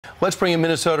Let's bring in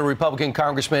Minnesota Republican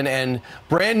Congressman and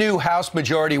brand new House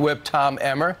Majority Whip Tom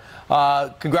Emmer.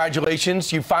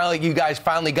 Congratulations. You guys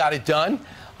finally got it done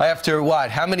after what?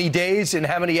 How many days and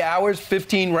how many hours?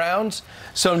 15 rounds.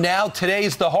 So now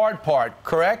today's the hard part,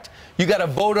 correct? You got to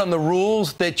vote on the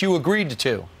rules that you agreed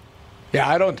to. Yeah,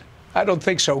 I don't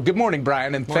think so. Good morning,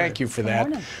 Brian, and thank you for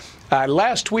that.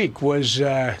 Last week was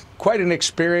quite an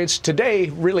experience. Today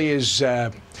really is.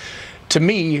 To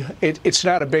me, it's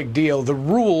not a big deal. The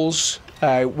rules,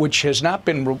 which has not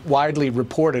been widely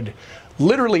reported,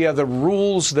 literally are the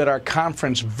rules that our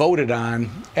conference voted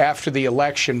on after the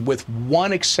election, with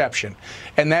one exception,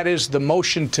 and that is the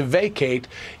motion to vacate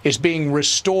is being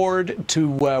restored to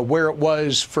where it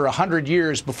was for 100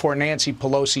 years before Nancy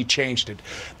Pelosi changed it.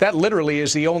 That literally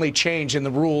is the only change in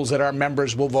the rules that our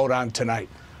members will vote on tonight.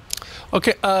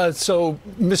 Okay, so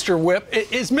Mr. Whip,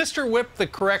 is Mr. Whip the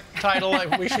correct title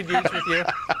we should use with you?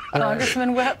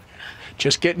 Congressman Whip?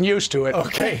 Just getting used to it.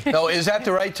 Okay. No, is that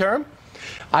the right term?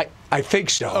 I think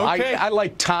so. Okay. I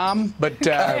like Tom, but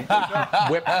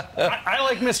Whip. I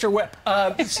like Mr. Whip.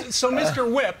 So,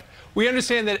 Mr. Whip, we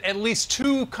understand that at least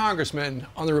two congressmen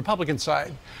on the Republican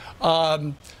side,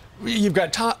 you've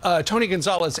got Tony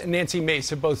Gonzalez and Nancy Mace,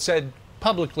 have both said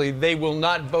publicly they will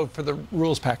not vote for the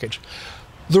rules package.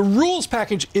 The rules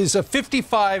package is a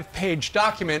 55-page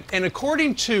document, and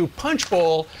according to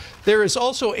Punchbowl, there is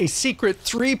also a secret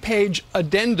 3-page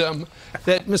addendum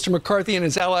that Mr. McCarthy and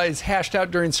his allies hashed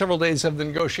out during several days of the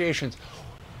negotiations.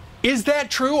 Is that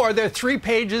true? Are there 3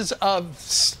 pages of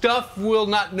stuff we'll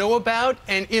not know about?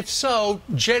 And if so,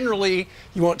 generally,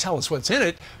 you won't tell us what's in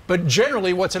it, but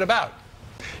generally, what's it about?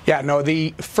 Yeah, no,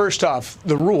 first off,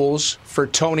 the rules for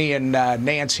Tony and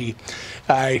Nancy.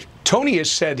 Tony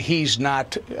has said he's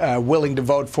not willing to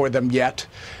vote for them yet.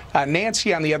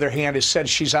 Nancy, on the other hand, has said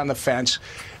she's on the fence.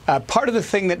 Part of the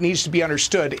thing that needs to be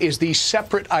understood is these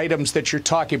separate items that you're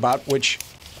talking about, which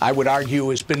I would argue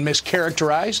has been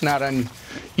mischaracterized, not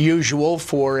unusual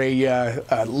for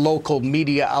a local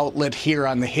media outlet here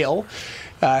on the Hill.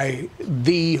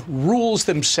 The rules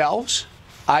themselves,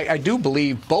 I do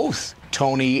believe both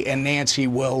Tony and Nancy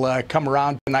will come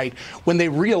around tonight when they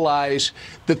realize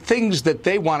the things that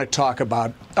they want to talk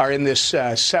about are in this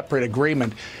separate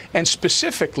agreement. And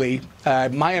specifically,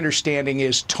 my understanding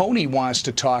is Tony wants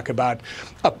to talk about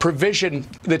a provision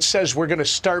that says we're going to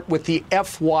start with the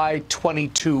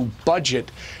FY22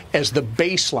 budget as the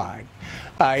baseline.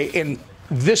 And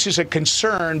this is a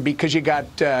concern because you got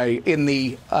in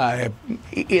the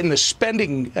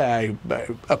spending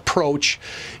approach,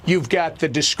 you've got the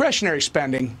discretionary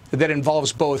spending that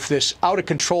involves both this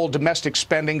out-of-control domestic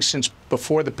spending since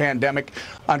before the pandemic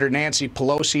under Nancy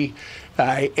Pelosi,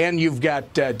 and you've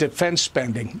got defense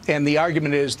spending. And the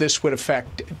argument is this would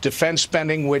affect defense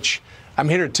spending, which I'm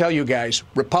here to tell you guys,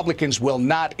 Republicans will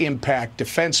not impact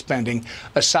defense spending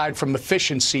aside from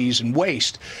efficiencies and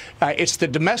waste. It's the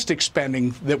domestic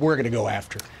spending that we're going to go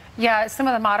after. Yeah, some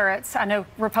of the moderates, I know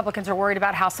Republicans are worried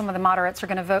about how some of the moderates are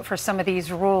going to vote for some of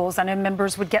these rules. I know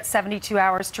members would get 72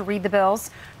 hours to read the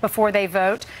bills before they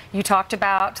vote. You talked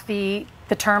about the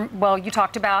term, well, you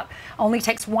talked about only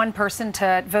takes one person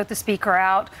to vote the speaker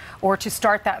out or to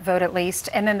start that vote at least,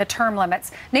 and then the term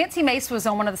limits. Nancy Mace was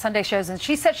on one of the Sunday shows, and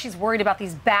she said she's worried about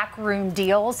these backroom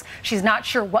deals. She's not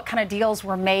sure what kind of deals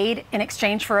were made in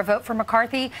exchange for a vote for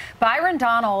McCarthy. Byron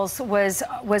Donalds was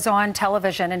on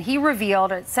television, and he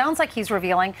revealed, it sounds like he's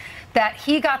revealing, that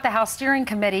he got the House Steering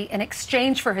Committee in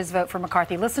exchange for his vote for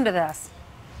McCarthy. Listen to this.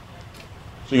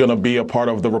 You're going to be a part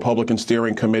of the Republican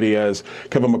Steering Committee as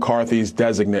Kevin McCarthy's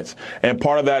designate. And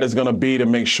part of that is going to be to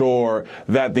make sure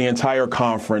that the entire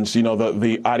conference, you know,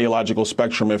 the ideological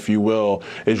spectrum, if you will,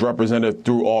 is represented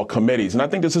through all committees. And I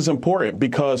think this is important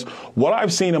because what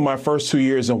I've seen in my first 2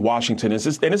 years in Washington is,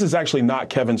 and this is actually not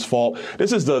Kevin's fault,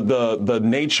 this is the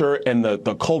nature and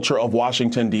the culture of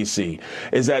Washington, D.C.,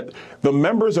 is that the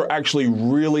members are actually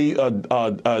really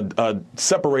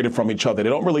separated from each other. They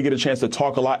don't really get a chance to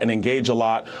talk a lot and engage a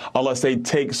lot unless they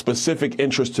take specific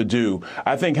interest to do.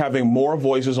 I think having more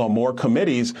voices on more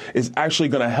committees is actually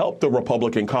going to help the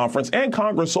Republican conference and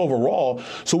Congress overall,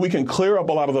 so we can clear up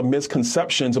a lot of the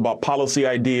misconceptions about policy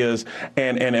ideas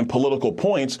and political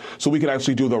points, so we can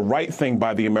actually do the right thing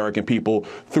by the American people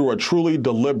through a truly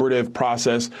deliberative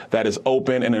process that is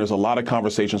open, and there's a lot of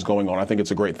conversations going on. I think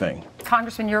it's a great thing.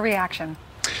 Congressman, your reaction?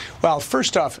 Well,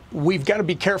 first off, we've got to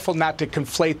be careful not to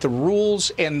conflate the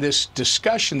rules and this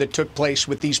discussion that took place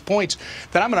with these points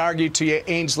that I'm going to argue to you,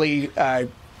 Ainsley,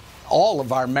 all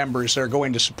of our members are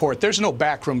going to support. There's no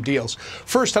backroom deals.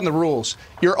 First, on the rules,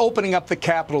 you're opening up the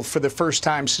Capitol for the first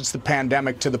time since the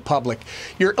pandemic to the public.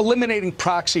 You're eliminating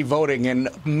proxy voting and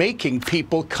making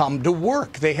people come to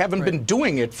work. They haven't been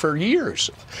doing it for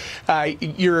years.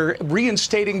 You're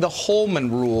reinstating the Holman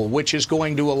rule, which is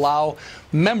going to allow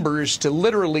members to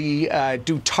literally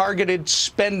do targeted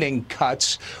spending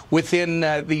cuts within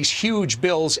these huge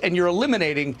bills, and you're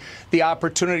eliminating the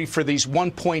opportunity for these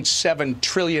 $1.7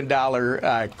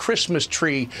 trillion Christmas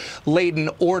tree laden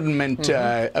ornament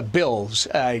bills.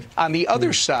 On the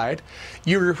other side,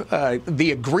 you're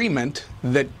the agreement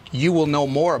that you will know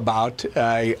more about.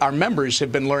 Our members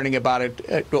have been learning about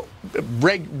it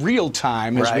real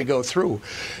time as we go through.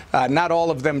 Not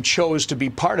all of them chose to be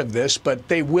part of this, but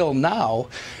they will now.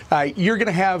 You're going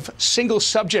to have single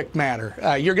subject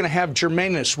matter. You're going to have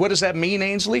germaneness. What does that mean,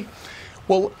 Ainsley?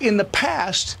 Well, in the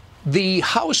past, the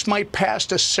House might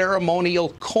pass a ceremonial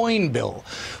coin bill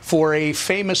for a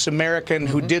famous American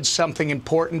who did something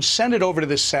important, send it over to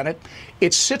the Senate.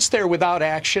 It sits there without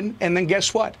action, and then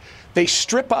guess what? They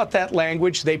strip out that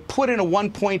language, they put in a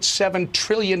 $1.7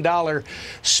 trillion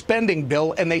spending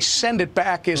bill, and they send it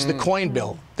back as the coin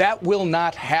bill. That will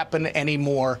not happen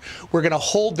anymore. We're going to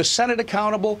hold the Senate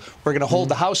accountable. We're going to hold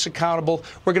the House accountable.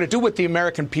 We're going to do what the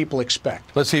American people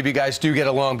expect. Let's see if you guys do get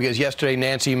along, because yesterday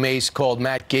Nancy Mace called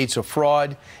Matt Gaetz a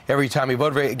fraud. Every time he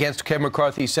voted against Kevin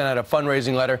McCarthy, he sent out a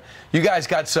fundraising letter. You guys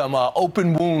got some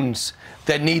open wounds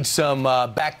that need some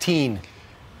Bactine.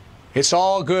 It's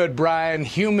all good, Brian.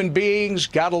 Human beings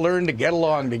got to learn to get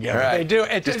along together. Right. They do.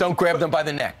 Just don't grab them by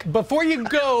the neck. Before you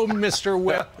go, Mr.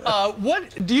 Whip,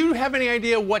 what do you have any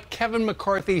idea what Kevin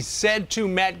McCarthy said to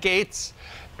Matt Gaetz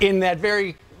in that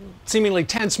very seemingly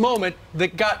tense moment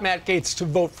that got Matt Gaetz to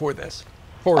vote for this?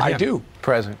 I do.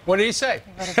 President. What did he say?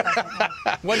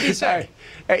 What did he say?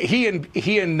 He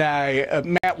and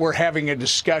Matt were having a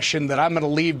discussion that I'm going to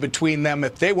leave between them.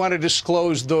 If they want to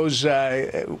disclose those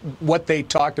what they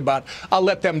talked about, I'll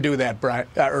let them do that, Brian.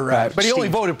 But he only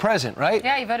voted president, right?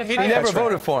 Yeah, he voted for He him. never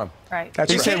voted for him. Right.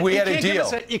 That's He right. said we had a deal.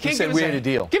 He said we had a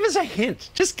deal. Give us a hint.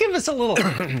 Just give us a little.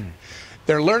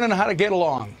 They're learning how to get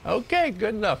along. Okay,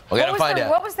 good enough. We got to find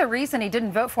out. What was the reason he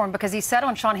didn't vote for him? Because he said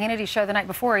on Sean Hannity's show the night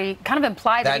before, he kind of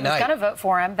implied that he was going to vote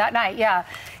for him that night, yeah.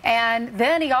 And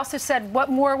then he also said, what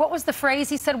more? What was the phrase?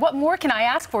 He said, what more can I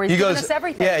ask for? He's given us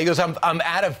everything. Yeah, he goes, I'm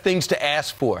out of things to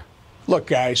ask for. Look,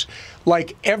 guys,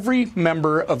 like every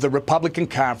member of the Republican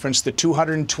conference, the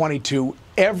 222,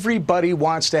 everybody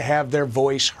wants to have their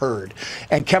voice heard.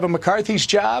 And Kevin McCarthy's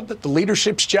job, the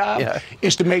leadership's job,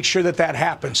 is to make sure that that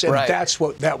happens. And that's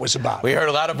what that was about. We heard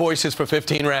a lot of voices for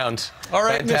 15 rounds. All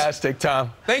right, fantastic,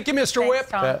 Tom. Thank you, Mr. Whip.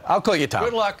 Tom. I'll call you Tom.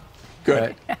 Good luck.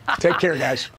 Good. Take care, guys.